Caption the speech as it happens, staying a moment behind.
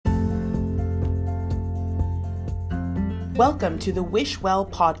Welcome to the Wish Well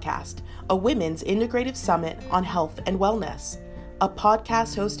podcast, a women's integrative summit on health and wellness. A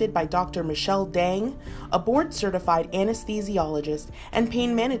podcast hosted by Dr. Michelle Dang, a board-certified anesthesiologist and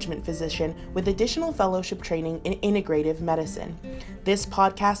pain management physician with additional fellowship training in integrative medicine. This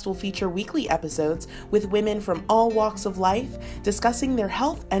podcast will feature weekly episodes with women from all walks of life discussing their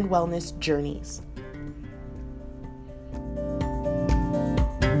health and wellness journeys.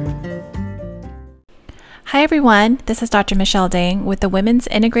 Hi everyone, this is Dr. Michelle Dang with the Women's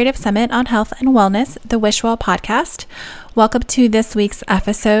Integrative Summit on Health and Wellness, the Wish Well podcast. Welcome to this week's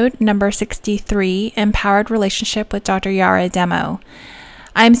episode, number 63, Empowered Relationship with Dr. Yara Demo.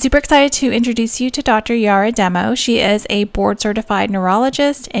 I'm super excited to introduce you to Dr. Yara Demo. She is a board-certified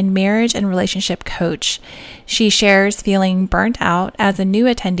neurologist and marriage and relationship coach. She shares feeling burnt out as a new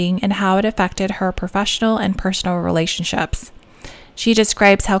attending and how it affected her professional and personal relationships. She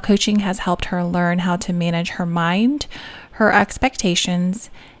describes how coaching has helped her learn how to manage her mind, her expectations,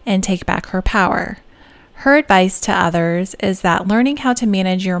 and take back her power. Her advice to others is that learning how to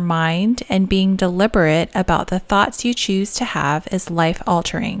manage your mind and being deliberate about the thoughts you choose to have is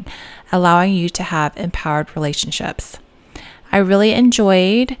life-altering, allowing you to have empowered relationships. I really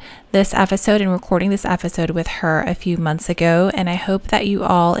enjoyed this episode and recording this episode with her a few months ago, and I hope that you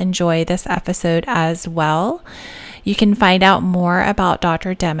all enjoy this episode as well. You can find out more about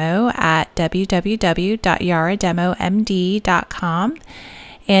Dr. Demo at www.yaraDemoMD.com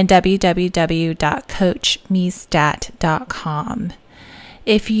and www.coachmestat.com.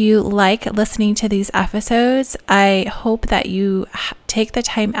 If you like listening to these episodes, I hope that you take the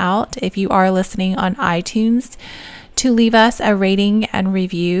time out, if you are listening on iTunes, to leave us a rating and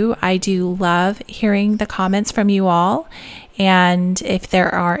review. I do love hearing the comments from you all. And if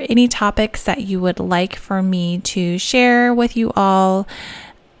there are any topics that you would like for me to share with you all,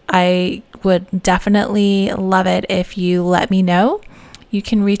 I would definitely love it if you let me know. You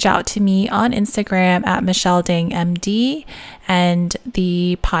can reach out to me on Instagram at Michelle Dang MD, and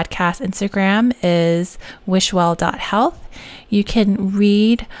the podcast Instagram is wishwell.health. You can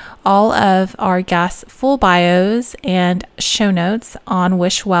read all of our guests' full bios and show notes on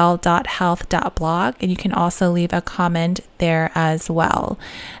wishwell.health.blog, and you can also leave a comment there as well.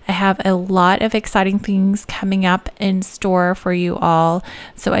 I have a lot of exciting things coming up in store for you all,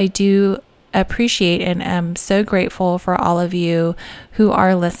 so I do appreciate and am so grateful for all of you who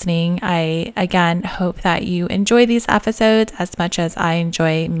are listening. I again hope that you enjoy these episodes as much as I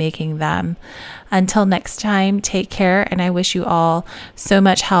enjoy making them. Until next time, take care, and I wish you all so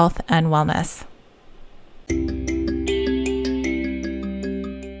much health and wellness.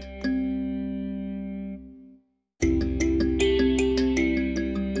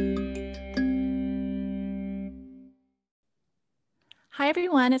 Hi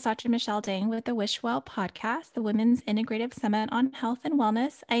everyone, it's Dr. Michelle Dang with the Wish Well podcast, the Women's Integrative Summit on Health and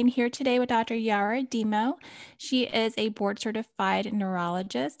Wellness. I am here today with Dr. Yara Demo. She is a board-certified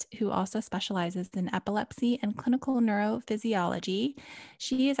neurologist who also specializes in epilepsy and clinical neurophysiology.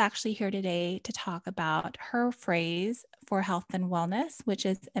 She is actually here today to talk about her phrase for health and wellness, which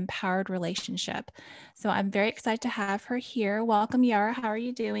is empowered relationship. So I'm very excited to have her here. Welcome, Yara. How are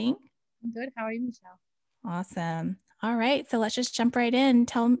you doing? I'm good. How are you, Michelle? Awesome. All right, so let's just jump right in.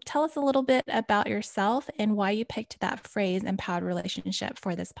 Tell us a little bit about yourself and why you picked that phrase, empowered relationship,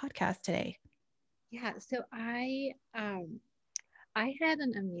 for this podcast today. Yeah, so I had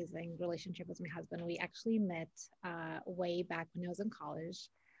an amazing relationship with my husband. We actually met way back when I was in college.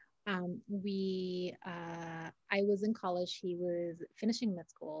 I was in college. He was finishing med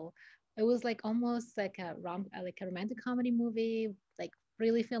school. It was like almost like a romantic comedy movie. Like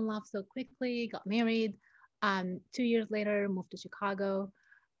really fell in love so quickly. Got married. 2 years later, moved to Chicago,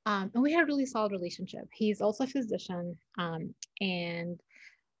 and we had a really solid relationship. He's also a physician, and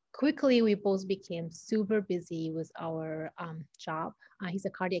quickly we both became super busy with our job. He's a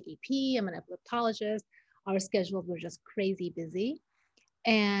cardiac EP, I'm an epileptologist. Our schedules were just crazy busy,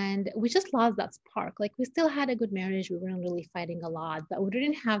 and we just lost that spark. Like we still had a good marriage. We weren't really fighting a lot, but we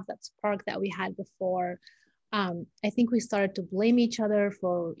didn't have that spark that we had before. I think we started to blame each other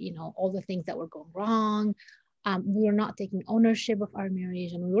for, all the things that were going wrong. We were not taking ownership of our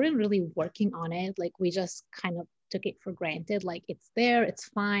marriage, and we weren't really working on it. Like we just kind of took it for granted. Like it's there, it's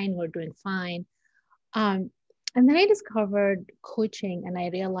fine, we're doing fine. And then I discovered coaching, and I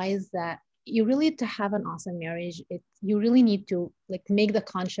realized that you really, to have an awesome marriage, you really need to like make the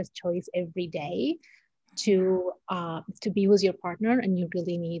conscious choice every day to be with your partner, and you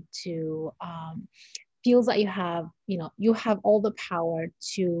really need to feels that you have all the power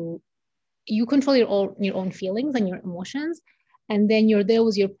to, you control your own feelings and your emotions, and then you're there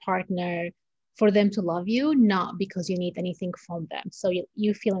with your partner for them to love you, not because you need anything from them. So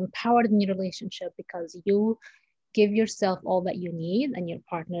you feel empowered in your relationship because you give yourself all that you need and your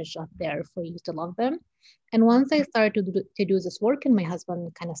partner is just there for you to love them. And once I started to do this work and my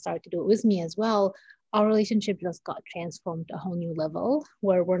husband kind of started to do it with me as well, our relationship just got transformed to a whole new level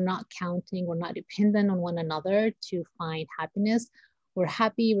where we're not counting, we're not dependent on one another to find happiness. We're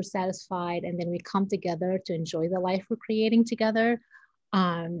happy, we're satisfied, and then we come together to enjoy the life we're creating together.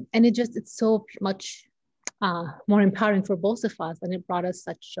 And it's so much more empowering for both of us, and it brought us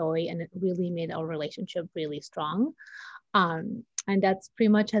such joy, and it really made our relationship really strong. And that's pretty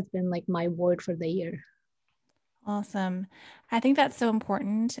much has been like my word for the year. Awesome. I think that's so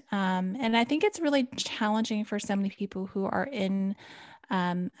important. And I think it's really challenging for so many people who are in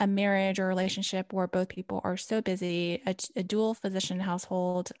a marriage or relationship where both people are so busy. A dual physician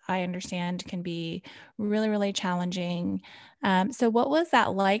household, I understand, can be really, really challenging. So what was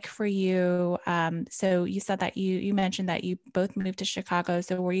that like for you? So you said that you mentioned that you both moved to Chicago.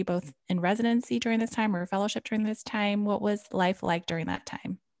 So were you both in residency during this time or fellowship during this time? What was life like during that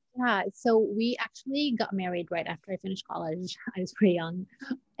time? Yeah, so we actually got married right after I finished college. I was pretty young,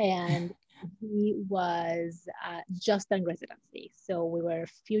 and he was just done residency. So we were a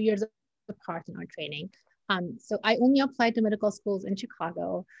few years apart in our training. So I only applied to medical schools in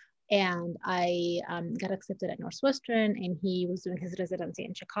Chicago, and I got accepted at Northwestern, and he was doing his residency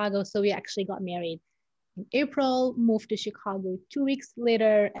in Chicago. So we actually got married in April, moved to Chicago 2 weeks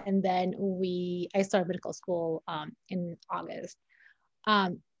later, and then I started medical school in August.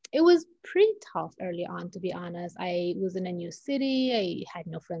 Um, it was pretty tough early on, to be honest. I was in a new city. I had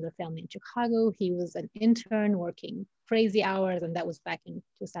no friends or family in Chicago. He was an intern working crazy hours, and that was back in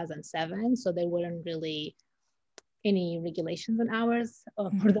 2007. So there weren't really any regulations on hours or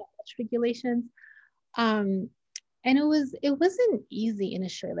that much regulations. Um, and it wasn't easy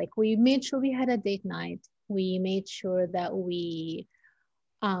initially. Like we made sure we had a date night. We made sure that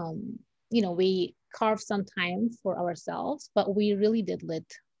um, we carved some time for ourselves, but we really did let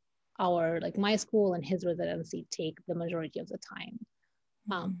like my school and his residency take the majority of the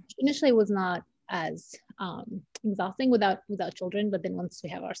time. Initially it was not as exhausting without children, but then once we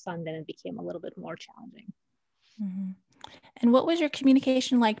have our son, then it became a little bit more challenging. Mm-hmm. And what was your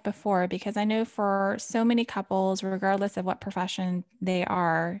communication like before? Because I know for so many couples, regardless of what profession they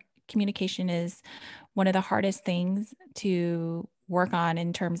are, communication is one of the hardest things to work on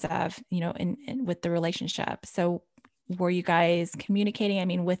in terms of, in with the relationship. So were you guys communicating? I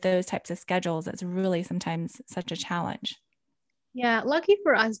mean, with those types of schedules, it's really sometimes such a challenge. Yeah, lucky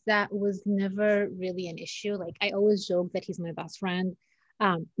for us, that was never really an issue. Like I always joke that he's my best friend.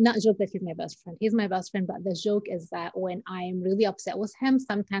 Not joke that he's my best friend. He's my best friend, but the joke is that when I'm really upset with him,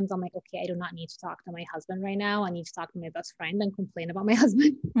 sometimes I'm like, okay, I do not need to talk to my husband right now. I need to talk to my best friend and complain about my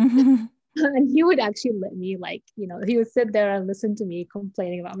husband. Mm-hmm. And he would actually let me, like, he would sit there and listen to me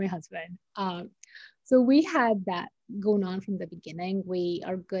complaining about my husband. So we had that going on from the beginning. We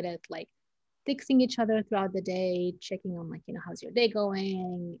are good at like texting each other throughout the day, checking on like, how's your day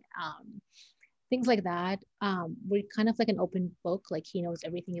going? Things like that. We're kind of like an open book. Like he knows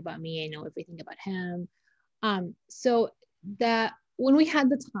everything about me. I know everything about him. So that when we had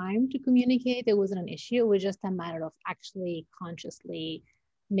the time to communicate, it wasn't an issue. It was just a matter of actually consciously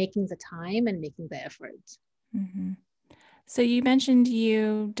making the time and making the effort. Mm-hmm. So you mentioned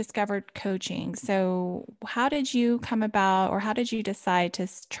you discovered coaching. So how did you come about, or how did you decide to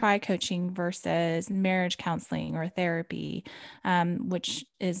try coaching versus marriage counseling or therapy, which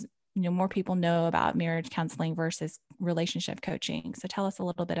is, more people know about marriage counseling versus relationship coaching. So tell us a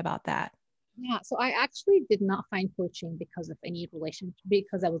little bit about that. Yeah, so I actually did not find coaching because of any relationship,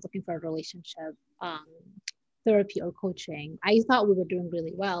 because I was looking for a relationship therapy or coaching. I thought we were doing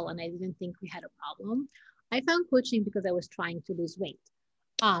really well, and I didn't think we had a problem. I found coaching because I was trying to lose weight.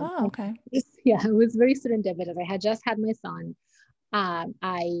 Oh, okay. Yeah, it was very serendipitous. I had just had my son.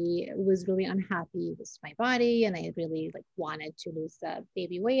 I was really unhappy with my body, and I really like wanted to lose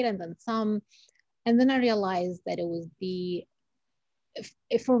baby weight and then some. And then I realized that it was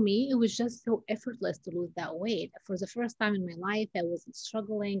for me, it was just so effortless to lose that weight. For the first time in my life, I wasn't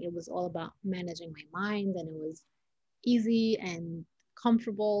struggling. It was all about managing my mind, and it was easy and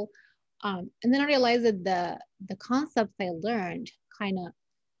comfortable. And then I realized that the concepts I learned kind of,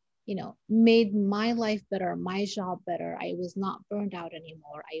 made my life better, my job better. I was not burned out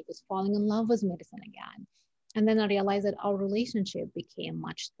anymore. I was falling in love with medicine again. And then I realized that our relationship became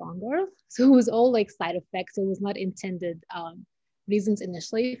much stronger. So it was all like side effects. It was not intended reasons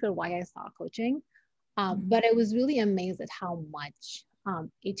initially for why I saw coaching. But I was really amazed at how much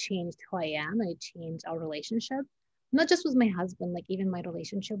it changed who I am, and it changed our relationship. not just with my husband, like even my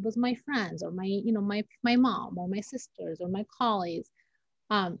relationship with my friends or my mom or my sisters or my colleagues.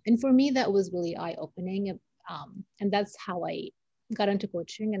 And for me, that was really eye-opening. And that's how I got into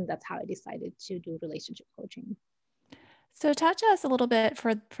coaching, and that's how I decided to do relationship coaching. So, talk to us a little bit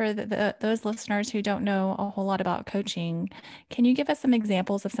for those listeners who don't know a whole lot about coaching. Can you give us some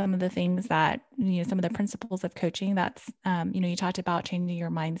examples of some of the things that, some of the principles of coaching that's, you talked about changing your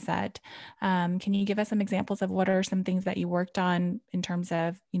mindset. Can you give us some examples of what are some things that you worked on in terms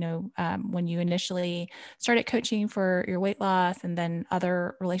of, when you initially started coaching for your weight loss and then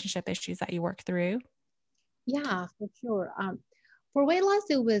other relationship issues that you worked through? Yeah, for sure. For weight loss,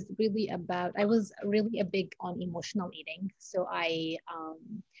 it was really about, I was really a big on emotional eating. So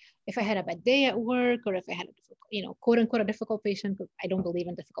if I had a bad day at work, or if I had a difficult, quote unquote, a difficult patient, because I don't believe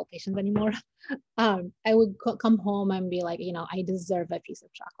in difficult patients anymore, I would come home and be like, I deserve a piece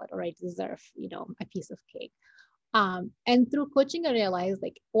of chocolate, or I deserve, a piece of cake. And through coaching, I realized,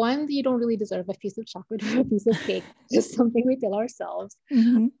 like, one, you don't really deserve a piece of chocolate or a piece of cake, just something we tell ourselves.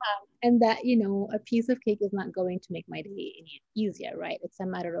 Mm-hmm. And that, a piece of cake is not going to make my day any easier, right? It's a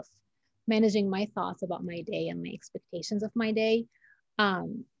matter of managing my thoughts about my day and my expectations of my day.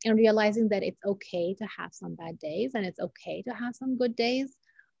 And realizing that it's okay to have some bad days and it's okay to have some good days.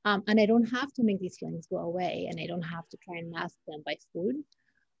 And I don't have to make these feelings go away, and I don't have to try and mask them by food.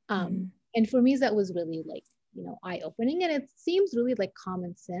 Mm-hmm. And for me, that was really, like, eye-opening, and it seems really like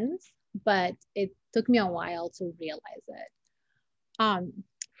common sense, but it took me a while to realize it.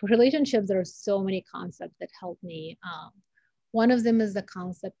 For relationships, there are so many concepts that help me. One of them is the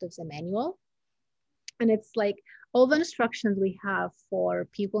concept of the manual. And it's like all the instructions we have for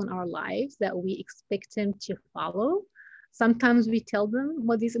people in our lives that we expect them to follow. Sometimes we tell them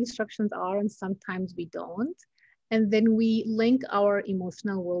what these instructions are, and sometimes we don't. And then we link our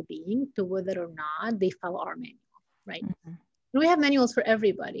emotional well-being to whether or not they follow our manual, right? Mm-hmm. We have manuals for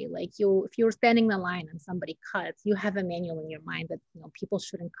everybody. Like, if you're standing in the line and somebody cuts, you have a manual in your mind that people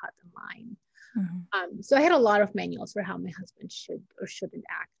shouldn't cut in line. Mm-hmm. So I had a lot of manuals for how my husband should or shouldn't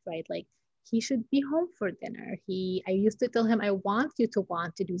act, right? Like, he should be home for dinner. I used to tell him, I want you to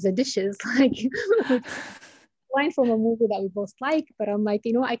want to do the dishes, like, line from a movie that we both like. But I'm like,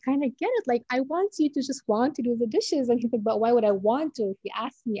 I kind of get it. Like, I want you to just want to do the dishes. And he said, but why would I want to? If you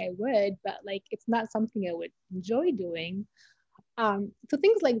asked me, I would, but like, it's not something I would enjoy doing. So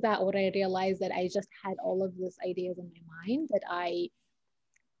things like that, where I realized that I just had all of these ideas in my mind that I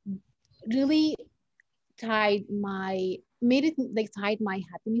really tied my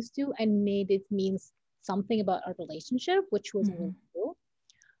happiness to, and made it mean something about our relationship, which wasn't really true.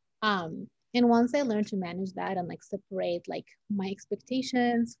 And once I learned to manage that and like separate like my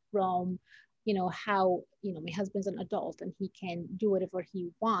expectations from, how, my husband's an adult and he can do whatever he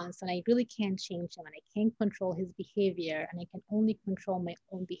wants, and I really can't change him, and I can't control his behavior, and I can only control my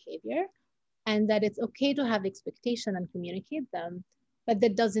own behavior, and that it's okay to have expectation and communicate them. But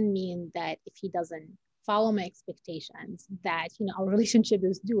that doesn't mean that if he doesn't follow my expectations, that, our relationship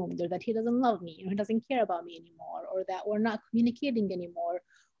is doomed, or that he doesn't love me, he doesn't care about me anymore, or that we're not communicating anymore,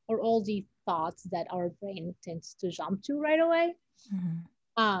 or all the thoughts that our brain tends to jump to right away. Mm-hmm.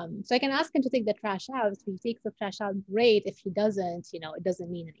 So I can ask him to take the trash out. If he takes the trash out, great. If he doesn't, it doesn't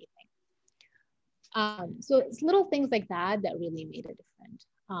mean anything. So it's little things like that that really made it different.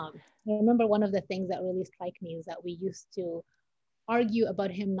 I remember one of the things that really struck me is that we used to argue about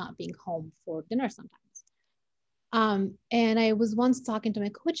him not being home for dinner sometimes. And I was once talking to my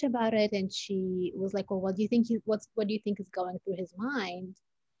coach about it, and she was like, well, what do you think is going through his mind?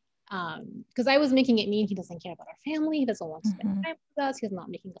 Because I was making it mean he doesn't care about our family, he doesn't want to spend time with us, he's not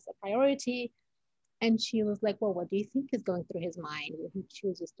making us a priority. And she was like, well, what do you think is going through his mind when he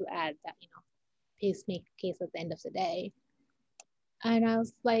chooses to add that, pacemaker case at the end of the day? And I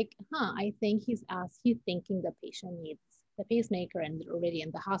was like, I think he's thinking the patient needs the pacemaker and they're already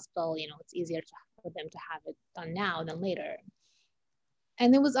in the hospital, it's easier for them to have it done now than later.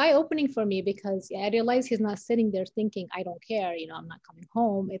 And it was eye-opening for me, because I realized he's not sitting there thinking, I don't care, I'm not coming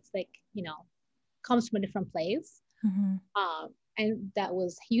home. It's like, comes from a different place. Mm-hmm. And that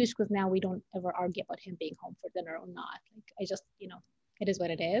was huge, because now we don't ever argue about him being home for dinner or not. Like, I just, it is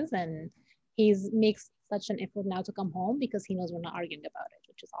what it is. And he makes such an effort now to come home because he knows we're not arguing about it,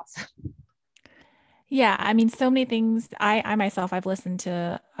 which is awesome. Yeah, I mean, so many things. I myself, I've listened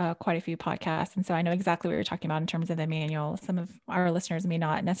to quite a few podcasts, and so I know exactly what you're talking about in terms of the manual. Some of our listeners may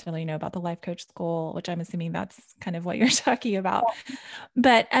not necessarily know about the Life Coach School, which I'm assuming that's kind of what you're talking about.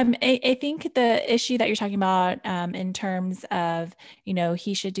 But I think the issue that you're talking about in terms of,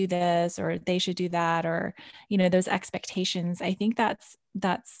 he should do this or they should do that, or, those expectations, I think that's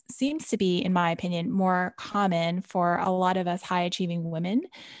seems to be, in my opinion, more common for a lot of us high achieving women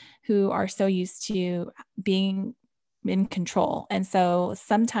who are so used to being in control. And so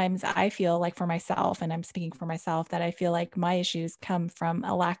sometimes I feel like for myself, and I'm speaking for myself, that I feel like my issues come from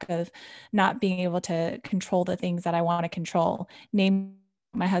a lack of not being able to control the things that I want to control, name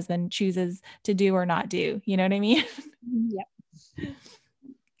my husband chooses to do or not do. You know what I mean? Yep. Yeah.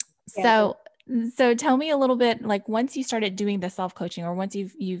 So, so tell me a little bit, like once you started doing the self-coaching, or once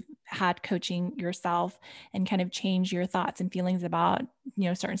you've had coaching yourself and kind of change your thoughts and feelings about,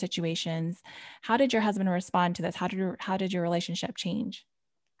 certain situations, how did your husband respond to this? How did your relationship change?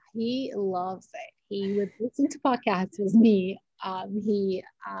 He loves it. He would listen to podcasts with me. He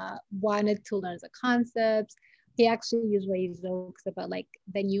wanted to learn the concepts. He actually usually jokes about like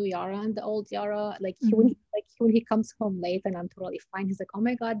the new Yara and the old Yara. When he comes home late and I'm totally fine, he's like, "Oh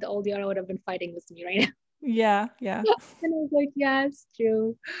my God, the old Yara would have been fighting with me right now." Yeah, yeah. And I was like, "Yeah, it's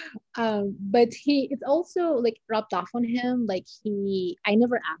true." But it's also like rubbed off on him. I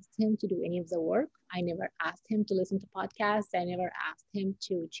never asked him to do any of the work. I never asked him to listen to podcasts. I never asked him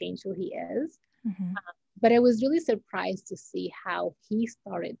to change who he is. Mm-hmm. But I was really surprised to see how he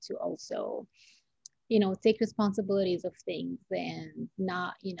started to also, take responsibilities of things and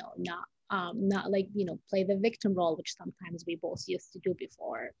not like, play the victim role, which sometimes we both used to do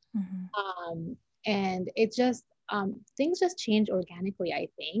before. Mm-hmm. And it just, things just change organically, I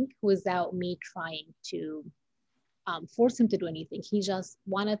think, without me trying to force him to do anything. He just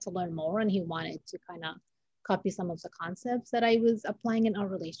wanted to learn more, and he wanted to kind of copy some of the concepts that I was applying in our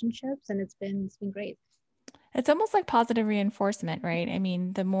relationships, and it's been great. It's almost like positive reinforcement, right? I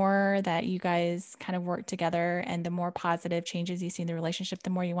mean, the more that you guys kind of work together and the more positive changes you see in the relationship, the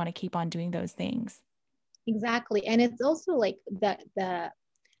more you want to keep on doing those things. Exactly. And it's also like the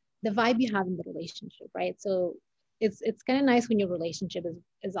vibe you have in the relationship, right? So it's kind of nice when your relationship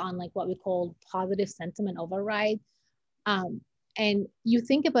is on like what we call positive sentiment override. um, and you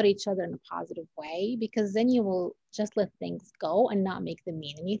think about each other in a positive way, because then you will just let things go and not make them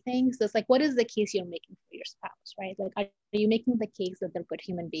mean anything. So it's like, what is the case you're making for your spouse, right? Like, are you making the case that they're a good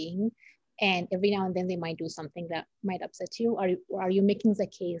human being, and every now and then they might do something that might upset you? Or are you making the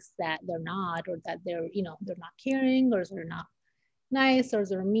case that they're not, or that they're not caring, or they're not nice, or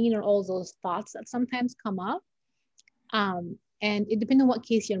they're mean, or all those thoughts that sometimes come up? And it depends on what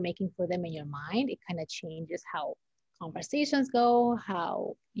case you're making for them in your mind. It kind of changes how conversations go,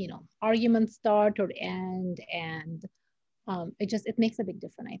 how arguments start or end, and it makes a big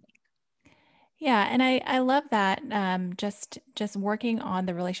difference, I think. Yeah, and I love that, just working on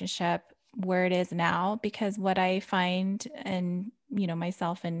the relationship where it is now, because what I find, and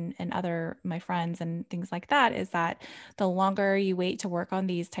myself and other my friends and things like that, is that the longer you wait to work on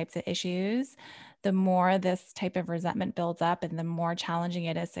these types of issues, the more this type of resentment builds up, and the more challenging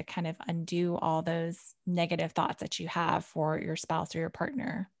it is to kind of undo all those negative thoughts that you have for your spouse or your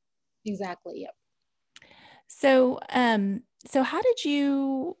partner. Exactly. Yep. So how did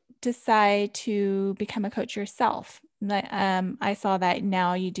you decide to become a coach yourself? I saw that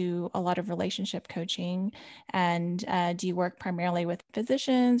now you do a lot of relationship coaching, and do you work primarily with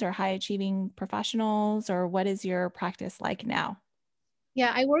physicians or high achieving professionals, or what is your practice like now?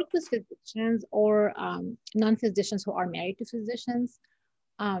 Yeah, I work with physicians or non-physicians who are married to physicians.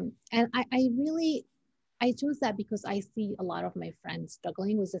 And I choose that because I see a lot of my friends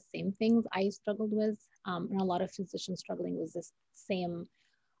struggling with the same things I struggled with, and a lot of physicians struggling with this same,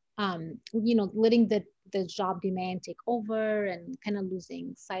 letting the job demand take over, and kind of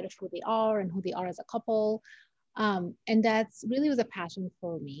losing sight of who they are and who they are as a couple. And that's really was a passion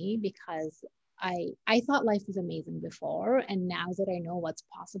for me, because I thought life was amazing before, and now that I know what's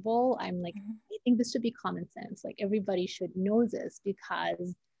possible, I'm like, Mhm. I think this should be common sense. Like, everybody should know this,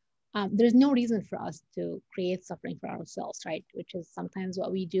 because there's no reason for us to create suffering for ourselves, right? Which is sometimes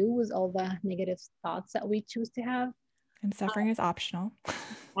what we do with all the negative thoughts that we choose to have. And suffering is optional.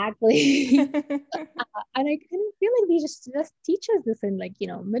 Exactly. And I kind of feel like they just teach us this in, like,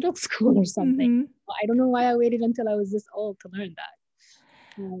 middle school or something. Hmm. I don't know why I waited until I was this old to learn that.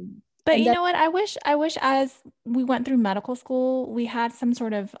 But And you that know what? I wish as we went through medical school, we had some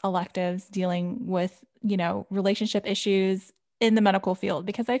sort of electives dealing with, relationship issues in the medical field,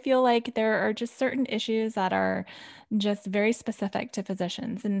 because I feel like there are just certain issues that are just very specific to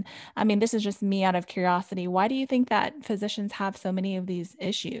physicians. And I mean, this is just me out of curiosity. Why do you think that physicians have so many of these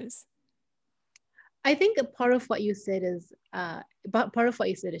issues? I think a part of what you said is, but part of what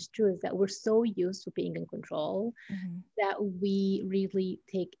you said is true, is that we're so used to being in control Hmm. that we really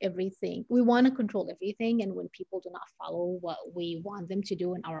take everything. We want to control everything, and when people do not follow what we want them to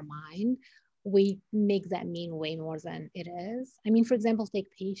do in our mind, we make that mean way more than it is. I mean, for example, take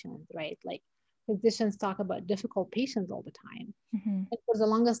patients, right? Like physicians talk about difficult patients all the time. Mm-hmm. And for the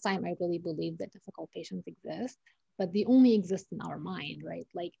longest time, I really believed that difficult patients exist, but they only exist in our mind, right?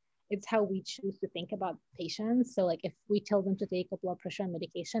 Like it's how we choose to think about patients. So like if we tell them to take a blood pressure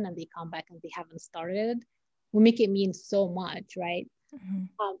medication and they come back and they haven't started, we make it mean so much, right? Mm-hmm.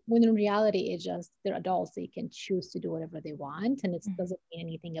 When in reality, it's just they're adults. They can choose to do whatever they want, and it Mm-hmm. doesn't mean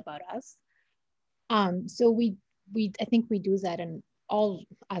anything about us. So we I think we do that in all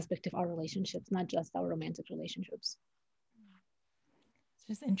aspects of our relationships, not just our romantic relationships. It's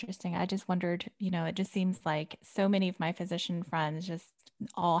just interesting. I just wondered, it just seems like so many of my physician friends just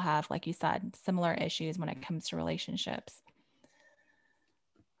all have, like you said, similar issues when it comes to relationships.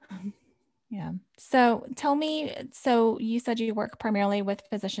 Mhm. Yeah. So tell me, so you said you work primarily with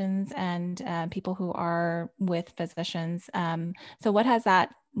physicians and people who are with physicians. So what has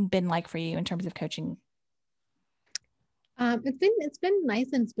that been like for you in terms of coaching? It's been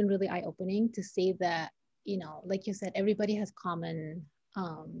nice, and it's been really eye opening to see that, like you said, everybody has common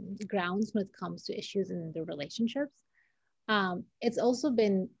grounds when it comes to issues in their relationships. It's also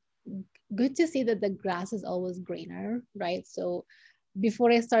been good to see that the grass is always greener, right? So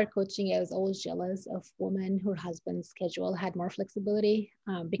before I started coaching, I was always jealous of women whose husband's schedule had more flexibility.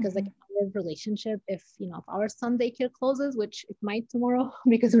 Because like Mhm. our relationship, if our son daycare closes, which it might tomorrow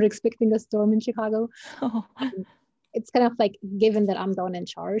because we're expecting a storm in Chicago, Oh. it's kind of like given that I'm the one in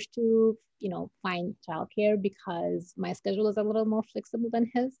charge to, find childcare because my schedule is a little more flexible than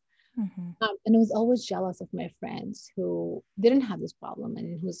his. Mhm. And I was always jealous of my friends who didn't have this problem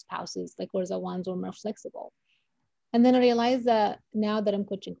and whose spouses like were the ones who were more flexible. And then I realized that now that I'm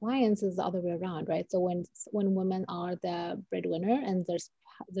coaching clients is the other way around, right? So when women are the breadwinner and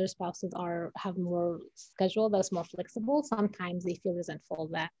their spouses have more schedule that's more flexible, sometimes they feel resentful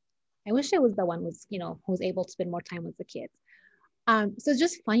that I wish I was the one who's able to spend more time with the kids. So it's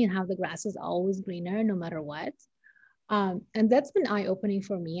just funny how the grass is always greener no matter what. And that's been eye opening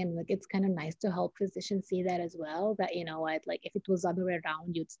for me. And like, it's kind of nice to help physicians see that as well. That, what, like if it was the other way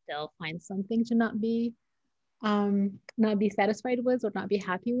around, you'd still find something to not be satisfied with or not be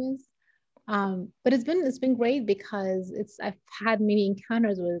happy with. But it's been great because I've had many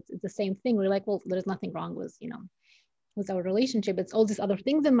encounters with the same thing. We're like, well, there's nothing wrong with our relationship. It's all these other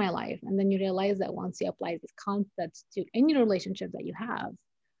things in my life. And then you realize that once you apply these concepts to any relationship that you have,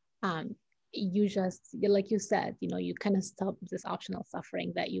 um, you just, like you said, you kind of stop this optional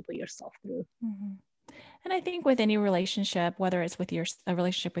suffering that you put yourself through. Mhm. And I think with any relationship, whether it's with a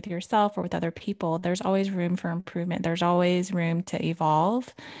relationship with yourself or with other people, there's always room for improvement. There's always room to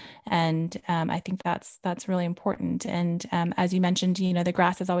evolve, and I think that's really important. And as you mentioned, the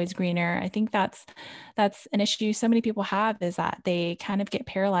grass is always greener. I think that's an issue so many people have, is that they kind of get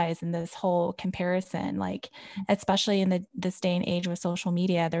paralyzed in this whole comparison. Like, especially in this day and age with social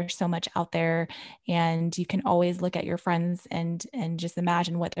media, there's so much out there, and you can always look at your friends and just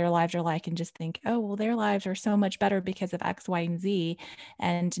imagine what their lives are like and just think, oh, well, their lives are so much better because of X, Y, and Z,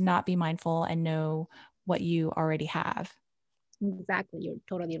 and not be mindful and know what you already have. Exactly, you're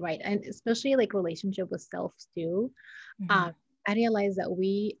totally right, and especially like relationship with self too. Mhm. um, I realize that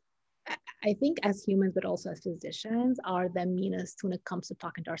I think as humans, but also as physicians, are the meanest when it comes to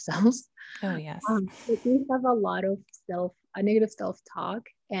talking to ourselves. Oh, yes. Like we have a lot of negative self-talk,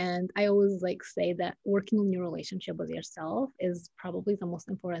 and I always like say that working on your relationship with yourself is probably the most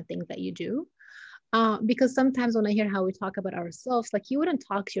important thing that you do. Because sometimes when I hear how we talk about ourselves, like you wouldn't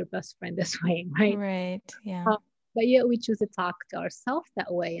talk to your best friend this way, right? Right. Yeah. Uh, but yet we choose to talk to ourselves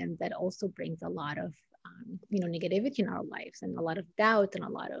that way, and that also brings a lot of negativity in our lives, and a lot of doubt, and a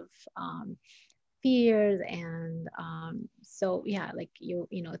lot of fears. And so yeah, like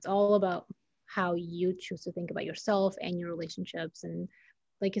it's all about how you choose to think about yourself and your relationships. And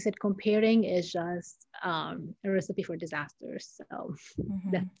like you said, comparing is just a recipe for disaster. So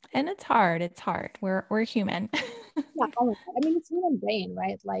Hmm. that, And it's hard. It's hard. We're human. yeah, oh my God. I mean, it's human brain,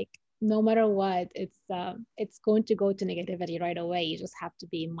 right? Like no matter what, it's going to go to negativity right away. You just have to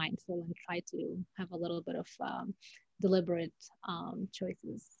be mindful and try to have a little bit of deliberate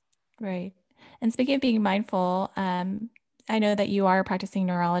choices. Right. And speaking of being mindful, I know that you are a practicing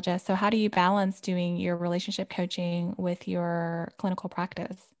neurologist. So how do you balance doing your relationship coaching with your clinical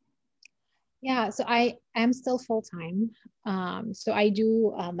practice? Yeah, so I am still full time. So I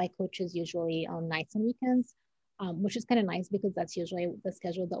do my coaches usually on nights and weekends, which is kind of nice because that's usually the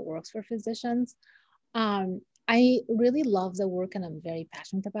schedule that works for physicians. I really love the work and I'm very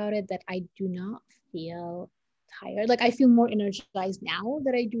passionate about it, that I do not feel tired. Like I feel more energized now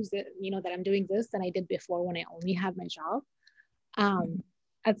that I do that I'm doing this than I did before when I only had my job. Um,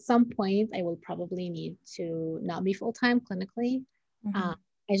 at some point I will probably need to not be full-time clinically. Mhm.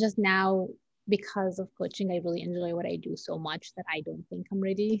 I just now, because of coaching, I really enjoy what I do so much that I don't think I'm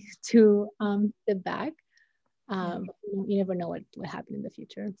ready to step back. Yeah. But you never know what happened in the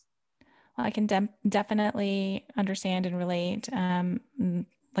future. Well, I can definitely understand and relate.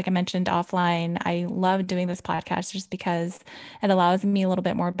 Like I mentioned offline, I love doing this podcast just because it allows me a little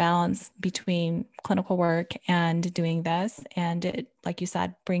bit more balance between clinical work and doing this. And it, like you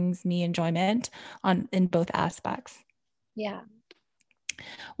said, brings me enjoyment in both aspects. Yeah.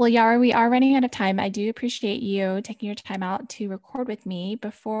 Well, Yara, we are running out of time. I do appreciate you taking your time out to record with me.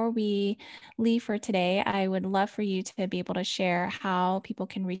 Before we leave for today, I would love for you to be able to share how people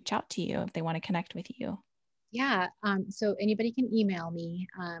can reach out to you if they want to connect with you. Yeah. So anybody can email me.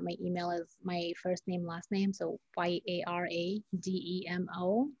 My email is my first name, last name. So YARADEMO,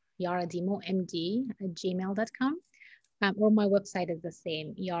 yarademomd@gmail.com. Or my website is the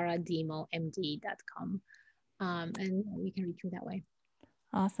same, yarademomd.com. And you can reach me that way.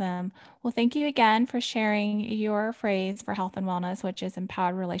 Awesome. Well, thank you again for sharing your phrase for health and wellness, which is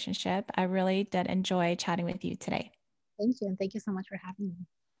empowered relationship. I really did enjoy chatting with you today. Thank you. And thank you so much for having me.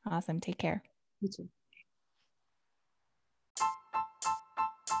 Awesome. Take care. You too.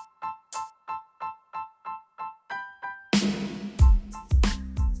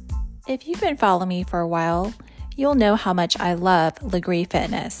 If you've been following me for a while, you'll know how much I love Legree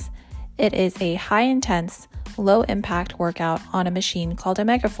Fitness. It is a high-intense, low-impact workout on a machine called a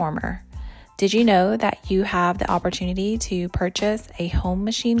Megaformer. Did you know that you have the opportunity to purchase a home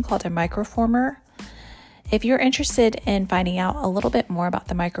machine called a Microformer? If you're interested in finding out a little bit more about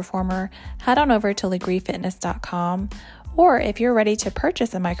the Microformer, head on over to legreefitness.com, or if you're ready to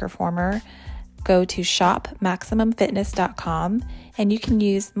purchase a Microformer, go to shopmaximumfitness.com and you can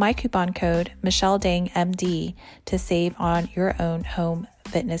use my coupon code MichelleDangMD to save on your own home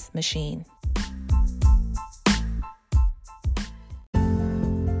fitness machine.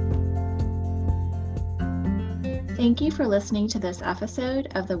 Thank you for listening to this episode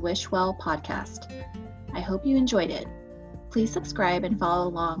of the Wish Well podcast. I hope you enjoyed it. Please subscribe and follow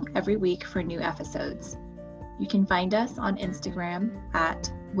along every week for new episodes. You can find us on Instagram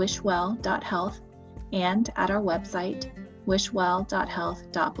at wishwell.health and at our website,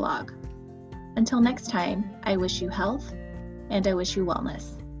 wishwell.health.blog. Until next time, I wish you health and I wish you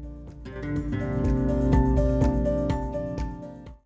wellness.